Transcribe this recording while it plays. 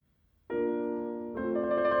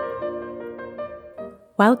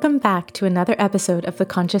Welcome back to another episode of The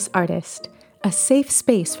Conscious Artist, a safe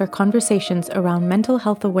space for conversations around mental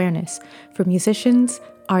health awareness for musicians,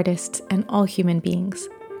 artists, and all human beings.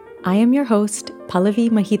 I am your host,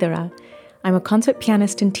 Pallavi Mahidhara. I'm a concert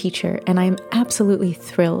pianist and teacher, and I am absolutely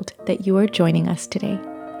thrilled that you are joining us today.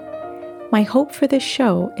 My hope for this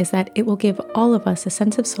show is that it will give all of us a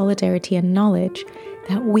sense of solidarity and knowledge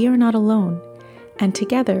that we are not alone, and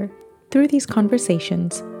together, through these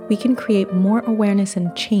conversations, we can create more awareness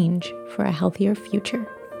and change for a healthier future.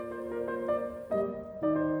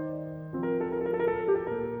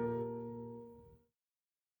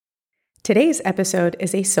 Today's episode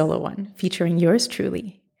is a solo one, featuring yours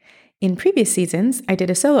truly. In previous seasons, I did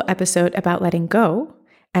a solo episode about letting go,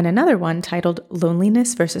 and another one titled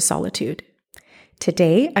Loneliness versus Solitude.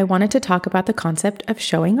 Today, I wanted to talk about the concept of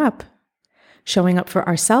showing up for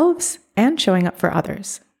ourselves and showing up for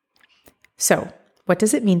others. So, what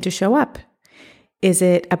does it mean to show up? Is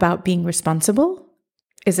it about being responsible?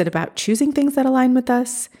 Is it about choosing things that align with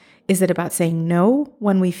us? Is it about saying no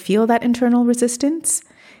when we feel that internal resistance?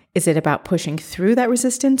 Is it about pushing through that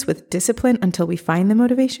resistance with discipline until we find the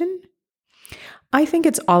motivation? I think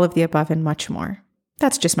it's all of the above and much more.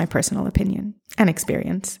 That's just my personal opinion and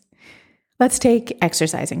experience. Let's take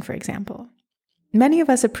exercising, for example. Many of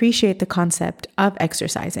us appreciate the concept of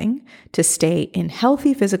exercising to stay in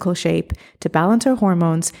healthy physical shape, to balance our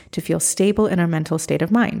hormones, to feel stable in our mental state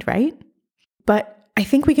of mind, right? But I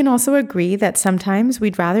think we can also agree that sometimes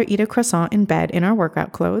we'd rather eat a croissant in bed in our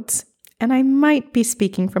workout clothes, and I might be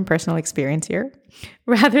speaking from personal experience here,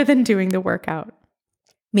 rather than doing the workout.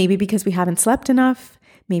 Maybe because we haven't slept enough,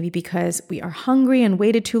 maybe because we are hungry and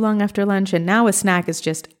waited too long after lunch, and now a snack is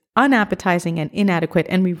just unappetizing and inadequate,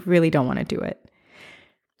 and we really don't want to do it.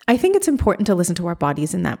 I think it's important to listen to our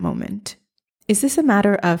bodies in that moment. Is this a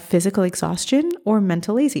matter of physical exhaustion or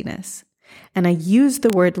mental laziness? And I use the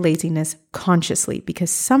word laziness consciously because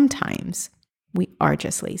sometimes we are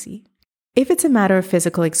just lazy. If it's a matter of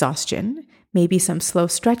physical exhaustion, maybe some slow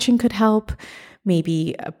stretching could help,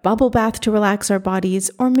 maybe a bubble bath to relax our bodies,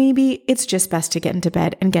 or maybe it's just best to get into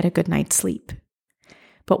bed and get a good night's sleep.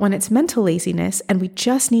 But when it's mental laziness and we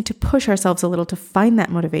just need to push ourselves a little to find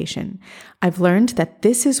that motivation, I've learned that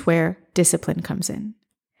this is where discipline comes in.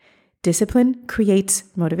 Discipline creates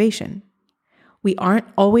motivation. We aren't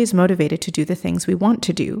always motivated to do the things we want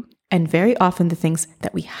to do, and very often the things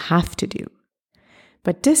that we have to do.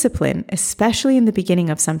 But discipline, especially in the beginning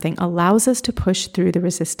of something, allows us to push through the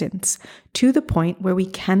resistance to the point where we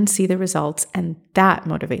can see the results, and that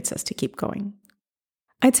motivates us to keep going.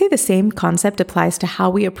 I'd say the same concept applies to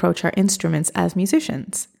how we approach our instruments as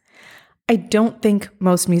musicians. I don't think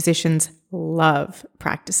most musicians love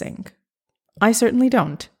practicing. I certainly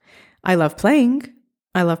don't. I love playing.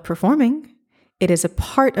 I love performing. It is a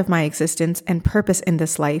part of my existence and purpose in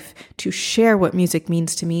this life to share what music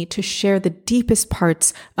means to me, to share the deepest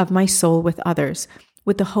parts of my soul with others,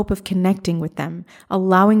 with the hope of connecting with them,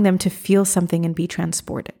 allowing them to feel something and be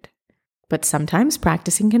transported. But sometimes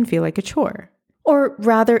practicing can feel like a chore. Or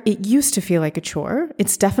rather, it used to feel like a chore.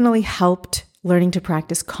 It's definitely helped learning to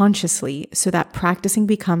practice consciously so that practicing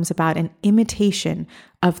becomes about an imitation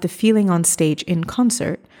of the feeling on stage in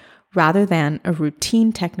concert rather than a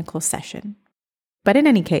routine technical session. But in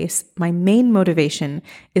any case, my main motivation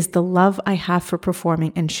is the love I have for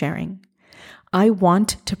performing and sharing. I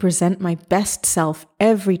want to present my best self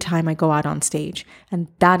every time I go out on stage, and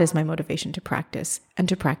that is my motivation to practice and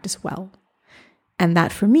to practice well. And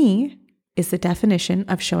that for me is the definition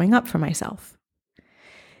of showing up for myself.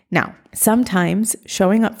 Now, sometimes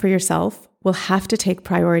showing up for yourself will have to take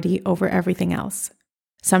priority over everything else.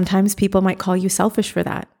 Sometimes people might call you selfish for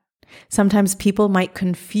that. Sometimes people might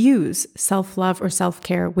confuse self-love or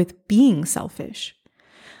self-care with being selfish.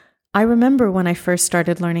 I remember when I first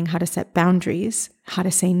started learning how to set boundaries, how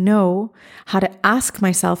to say no, how to ask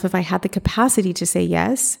myself if I had the capacity to say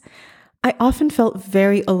yes, I often felt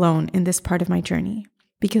very alone in this part of my journey,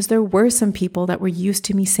 because there were some people that were used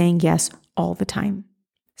to me saying yes all the time.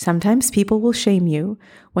 Sometimes people will shame you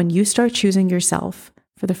when you start choosing yourself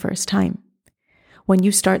for the first time. When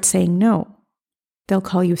you start saying no, they'll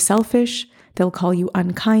call you selfish, they'll call you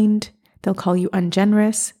unkind, they'll call you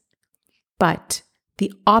ungenerous. But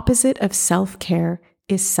the opposite of self-care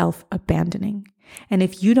is self-abandoning. And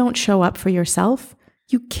if you don't show up for yourself,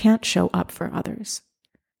 you can't show up for others.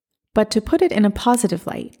 But to put it in a positive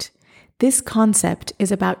light, this concept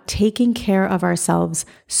is about taking care of ourselves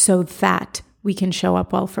so that we can show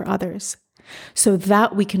up well for others, so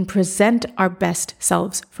that we can present our best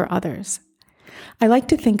selves for others. I like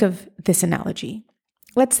to think of this analogy.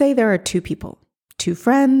 Let's say there are two people, 2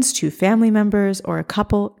 friends, 2 family members, or a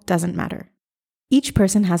couple, doesn't matter. Each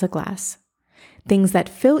person has a glass. Things that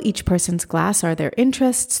fill each person's glass are their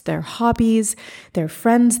interests, their hobbies, their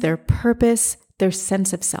friends, their purpose, their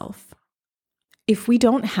sense of self. If we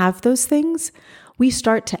don't have those things, we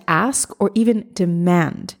start to ask or even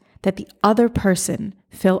demand that the other person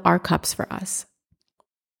fill our cups for us.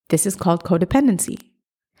 This is called codependency.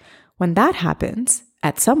 When that happens,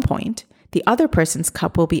 at some point, the other person's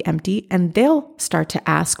cup will be empty and they'll start to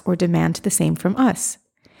ask or demand the same from us.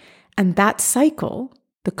 And that cycle,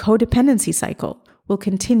 the codependency cycle, will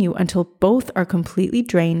continue until both are completely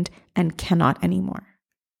drained and cannot anymore.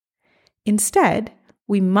 Instead,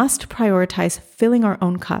 we must prioritize filling our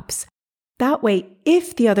own cups. That way,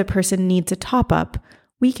 if the other person needs a top-up,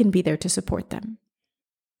 we can be there to support them.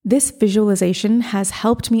 This visualization has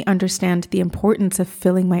helped me understand the importance of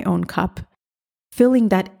filling my own cup, filling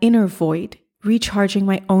that inner void, recharging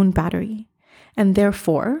my own battery. And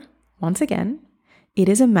therefore, once again, it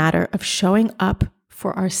is a matter of showing up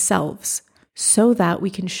for ourselves so that we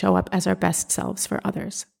can show up as our best selves for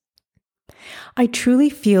others. I truly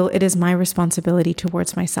feel it is my responsibility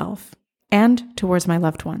towards myself and towards my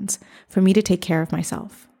loved ones for me to take care of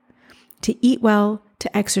myself, to eat well,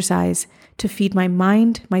 to exercise, to feed my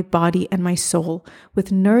mind, my body, and my soul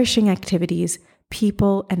with nourishing activities,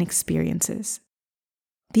 people, and experiences.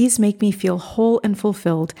 These make me feel whole and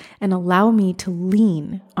fulfilled and allow me to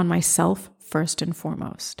lean on myself first and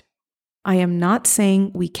foremost. I am not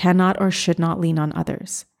saying we cannot or should not lean on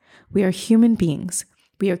others. We are human beings.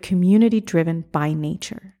 We are community-driven by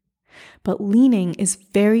nature. But leaning is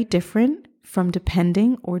very different from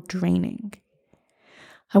depending or draining.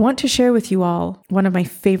 I want to share with you all one of my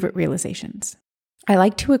favorite realizations. I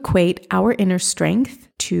like to equate our inner strength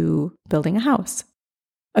to building a house.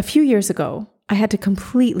 A few years ago, I had to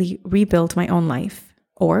completely rebuild my own life,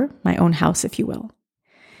 or my own house, if you will.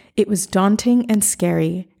 It was daunting and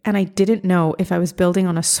scary, and I didn't know if I was building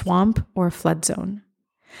on a swamp or a flood zone.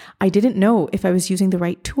 I didn't know if I was using the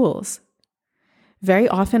right tools. Very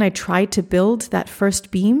often I tried to build that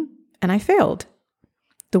first beam, and I failed.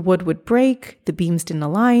 The wood would break, the beams didn't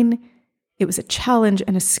align. It was a challenge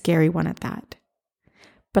and a scary one at that.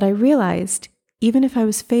 But I realized, even if I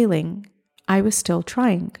was failing, I was still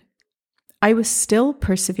trying. I was still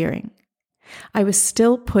persevering. I was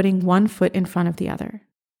still putting one foot in front of the other.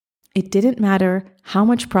 It didn't matter how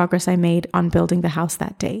much progress I made on building the house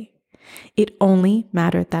that day. It only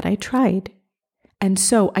mattered that I tried. And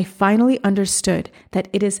so I finally understood that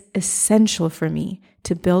it is essential for me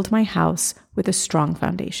to build my house with a strong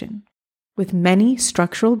foundation, with many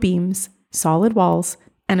structural beams, solid walls,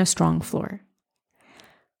 and a strong floor.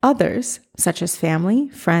 Others, such as family,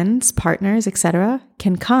 friends, partners, etc.,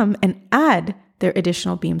 can come and add their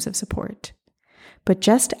additional beams of support. But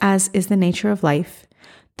just as is the nature of life,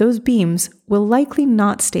 those beams will likely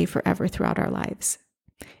not stay forever throughout our lives.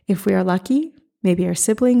 If we are lucky, maybe our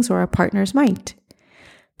siblings or our partners might.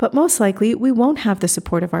 But most likely, we won't have the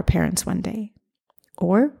support of our parents one day.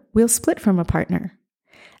 Or we'll split from a partner.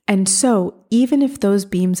 And so, even if those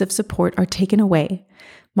beams of support are taken away,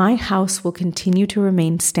 my house will continue to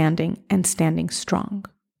remain standing and standing strong.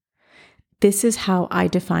 This is how I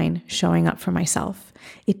define showing up for myself.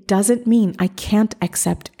 It doesn't mean I can't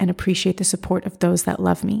accept and appreciate the support of those that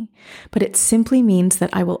love me, but it simply means that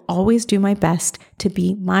I will always do my best to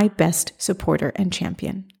be my best supporter and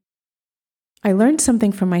champion. I learned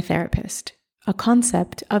something from my therapist, a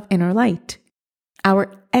concept of inner light,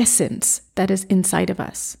 our essence that is inside of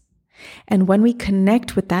us. And when we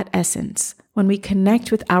connect with that essence, when we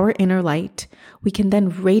connect with our inner light, we can then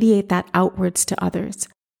radiate that outwards to others,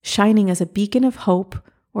 shining as a beacon of hope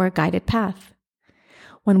or a guided path.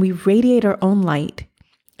 When we radiate our own light,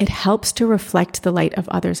 it helps to reflect the light of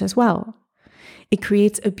others as well. It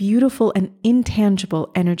creates a beautiful and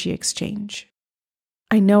intangible energy exchange.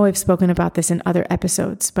 I know I've spoken about this in other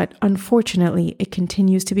episodes, but unfortunately, it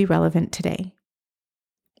continues to be relevant today.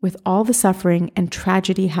 With all the suffering and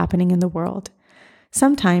tragedy happening in the world,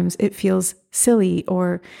 sometimes it feels silly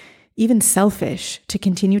or even selfish to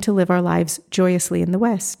continue to live our lives joyously in the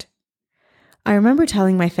West. I remember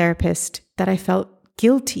telling my therapist that I felt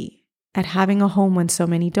guilty at having a home when so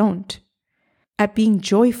many don't, at being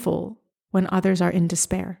joyful when others are in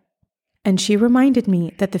despair. And she reminded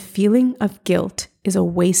me that the feeling of guilt is a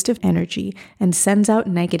waste of energy and sends out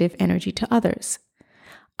negative energy to others.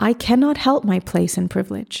 I cannot help my place and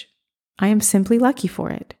privilege. I am simply lucky for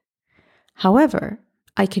it. However,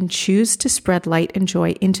 I can choose to spread light and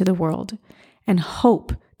joy into the world and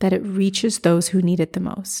hope that it reaches those who need it the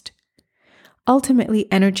most.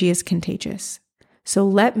 Ultimately, energy is contagious. So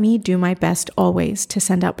let me do my best always to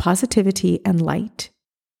send out positivity and light.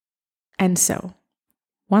 And so,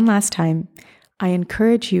 one last time, I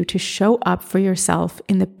encourage you to show up for yourself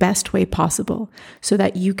in the best way possible so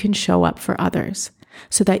that you can show up for others,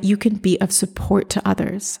 so that you can be of support to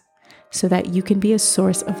others, so that you can be a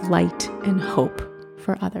source of light and hope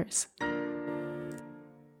for others.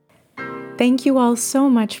 Thank you all so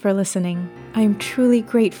much for listening. I am truly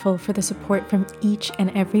grateful for the support from each and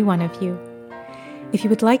every one of you. If you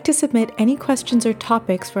would like to submit any questions or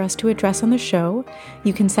topics for us to address on the show,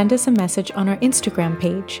 you can send us a message on our Instagram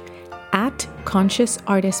page @Conscious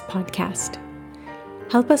Artist Podcast.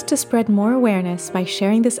 Help us to spread more awareness by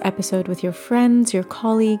sharing this episode with your friends, your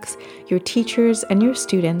colleagues, your teachers, and your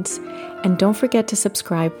students. And don't forget to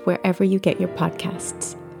subscribe wherever you get your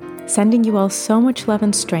podcasts. Sending you all so much love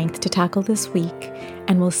and strength to tackle this week,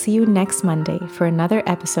 and we'll see you next Monday for another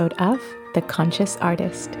episode of The Conscious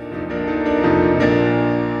Artist.